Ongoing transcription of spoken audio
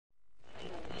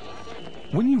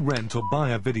When you rent or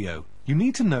buy a video, you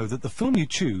need to know that the film you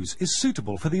choose is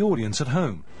suitable for the audience at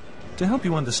home. To help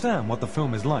you understand what the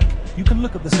film is like, you can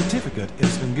look at the certificate it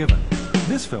has been given.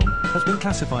 This film has been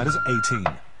classified as 18.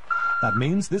 That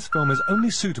means this film is only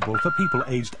suitable for people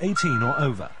aged 18 or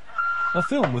over. A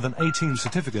film with an 18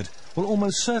 certificate will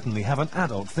almost certainly have an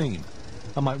adult theme,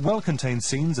 and might well contain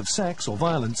scenes of sex or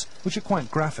violence which are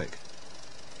quite graphic.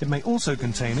 It may also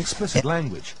contain explicit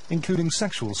language, including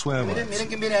sexual swear words.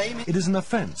 It is an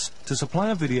offence to supply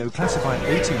a video classified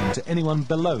 18 to anyone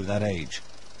below that age.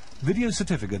 Video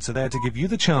certificates are there to give you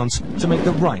the chance to make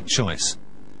the right choice.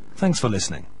 Thanks for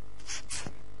listening.